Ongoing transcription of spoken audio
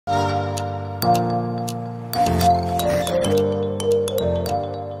Hi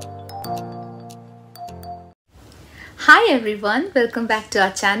everyone, welcome back to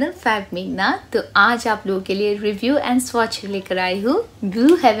our channel fab Meena. तो आज आप लोगों के लिए रिव्यू एंड स्वॉच लेकर आई हूँ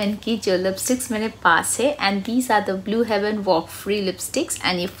ब्लू हेवन की जो लिपस्टिक्स मेरे पास है। And these are the blue haven walk free lipsticks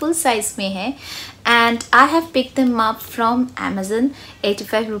and ये फुल साइज में है। And I have pick them up from Amazon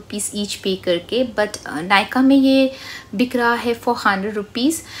 85 rupees each पे करके, बट नायका में ये बिक रहा है फॉर 100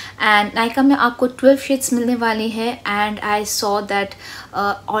 रुपीज़। एंड नायका में आपको 12 शेड्स मिलने वाली है। And I saw that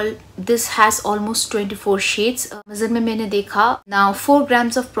all this has almost 24 shades. Amazon में मैंने देखा नाउ 4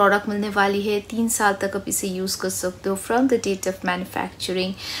 ग्राम्स ऑफ प्रोडक्ट मिलने वाली है। 3 साल तक आप इसे यूज़ कर सकते हो from the date of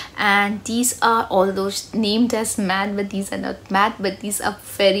manufacturing. And these are all those named as mat, but these are not mat, but these are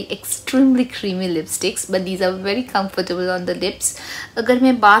very extremely creamy lipsticks, but these are very comfortable on the lips. अगर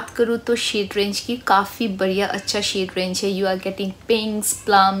मैं बात करूँ तो shade range की काफ़ी बढ़िया अच्छा shade range है। You are getting पिंक्स,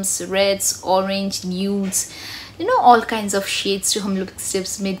 plums, Reds, orange, nudes, you know all kinds of shades जो हम लोग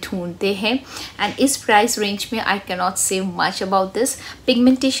लिपस्टिक्स में ढूंढते हैं। एंड इस प्राइस रेंज में आई कैन नॉट से मच अबाउट दिस।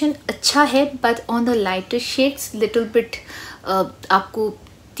 पिगमेंटेशन अच्छा है, but on the lighter shades little bit आपको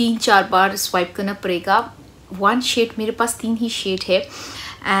 3-4 बार स्वाइप करना पड़ेगा। 1 शेड, मेरे पास 3 ही शेड है।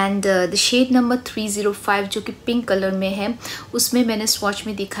 एंड द शेड नंबर 305 जो कि पिंक कलर में है, उसमें मैंने स्वॉच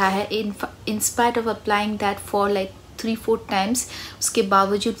में दिखा है। In spite of applying that for like 3-4 times, उसके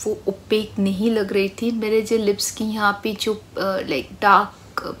बावजूद वो ओपेक नहीं लग रही थी। मेरे जो लिप्स की यहाँ पे जो लाइक डार्क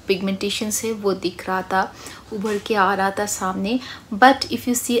पिगमेंटेशंस है वो दिख रहा था, उभर के आ रहा था सामने। But if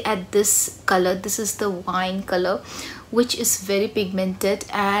you see at this colour, this is the wine colour which is very pigmented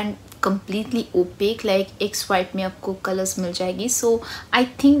and completely opaque, like एक स्वाइप में आपको कलर्स मिल जाएगी। सो I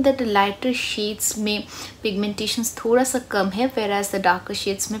think that lighter shades में पिगमेंटेशंस थोड़ा सा कम है, whereas द डार्कर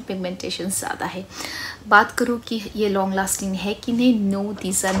शेड्स में pigmentations ज़्यादा है। बात करूँ कि ये लॉन्ग लास्टिंग है कि नहीं, no,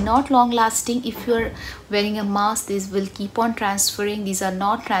 these are not long lasting. If you are wearing a mask, this will keep on transferring, these are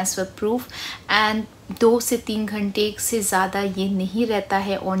not transfer proof. And 2 से 3 घंटे से ज़्यादा ये नहीं रहता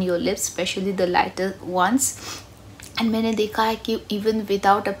है on your lips, specially the lighter once. And मैंने देखा है कि even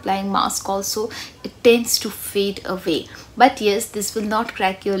without applying mask also it tends to fade away. But yes, this will not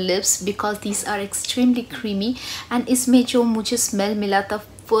crack your lips because these are extremely creamy. And इसमें जो मुझे smell मिला था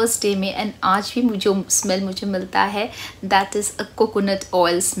first day में, एंड आज भी जो स्मेल मुझे मिलता है, that is a coconut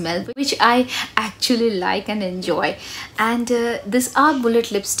oil smell which I actually like and enjoy. And this are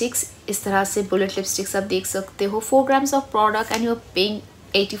bullet lipsticks. इस तरह से बुलेट लिपस्टिक्स आप देख सकते हो। 4 grams of product and you are paying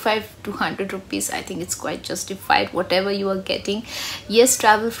 85 to 100 rupees. I think it's quite justified what ever you are getting. Yes,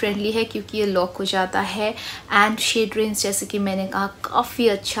 travel friendly है क्योंकि ये लॉक हो जाता है। एंड शेड रेंज जैसे कि मैंने कहा काफ़ी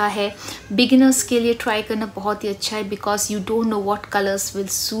अच्छा है। बिगिनर्स के लिए ट्राई करना बहुत ही अच्छा है because you don't know what colours will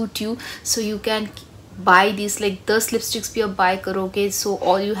suit you, so you can buy this. Like 10 lipsticks भी आप बाय करोगे, so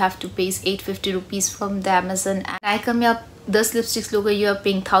all you have to पे is 850 rupees from the Amazon. Nykaa में आप 10 लिपस्टिक्स लोगे, you are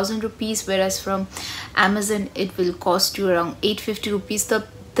paying 1000 rupees, where from Amazon it will cost you around 850 rupees. तब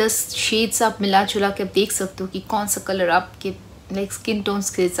 10 shades आप मिला जुला के आप देख सकते हो कि कौन सा कलर आपके लाइक स्किन टोन्स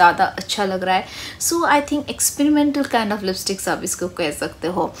के ज़्यादा अच्छा लग रहा है। सो I think experimental kind of lipsticks आप इसको कह सकते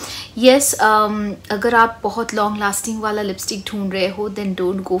हो। येस, अगर आप बहुत लॉन्ग लास्टिंग वाला लिपस्टिक ढूंढ रहे हो, then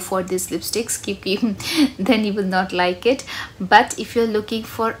don't go for this lipsticks क्योंकि then you will not like it. But if you are looking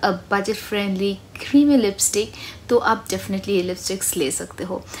for a budget friendly creamy lipstick, तो आप डेफिनेटली ये लिपस्टिक्स ले सकते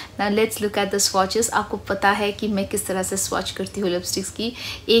हो। Now let's look at the swatches. आपको पता है कि मैं किस तरह से स्वॉच करती हूँ लिपस्टिक्स की।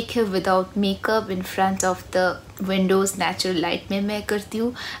 एक है without makeup in front of the Windows natural light में मैं करती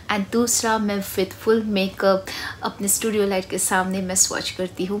हूँ, एंड दूसरा मैं विथ फुल मेकअप अपने स्टूडियो लाइट के सामने मैं स्वॉच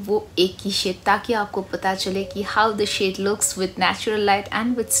करती हूँ। वो एक ही शेड, ताकि आपको पता चले कि how the shade looks with natural light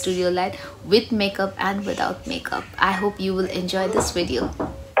and with studio light, with makeup and without makeup. I hope you will enjoy this video.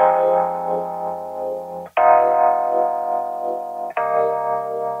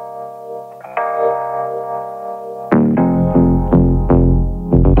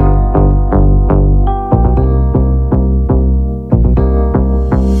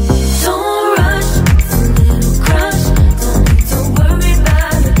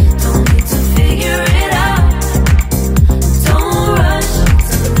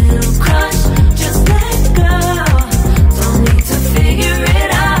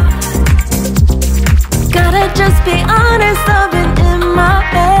 Just be honest, I've been in my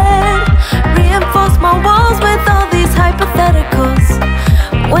head. Reinforce my walls with all these hypotheticals.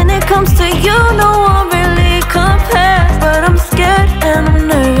 When it comes to you, no one really compares. But I'm scared and I'm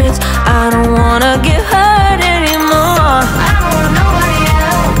nervous. I don't wanna get hurt anymore. I don't want nobody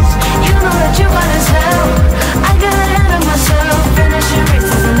else. You know that you got as hell. I got ahead of myself. Finishing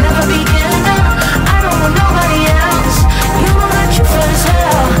races and never begin. I don't want nobody else. You know that you feel as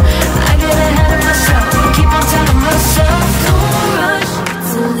hell.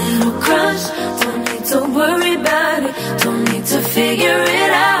 figure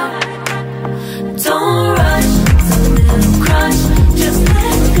it out. Don't rush, it's a little crush. Just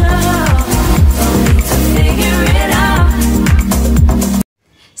let go. Don't need to figure it out.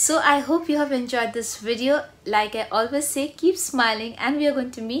 So I hope you have enjoyed this video. Like I always say, keep smiling, and we are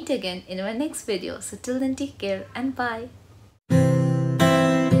going to meet again in our next video. So till then, take care and bye.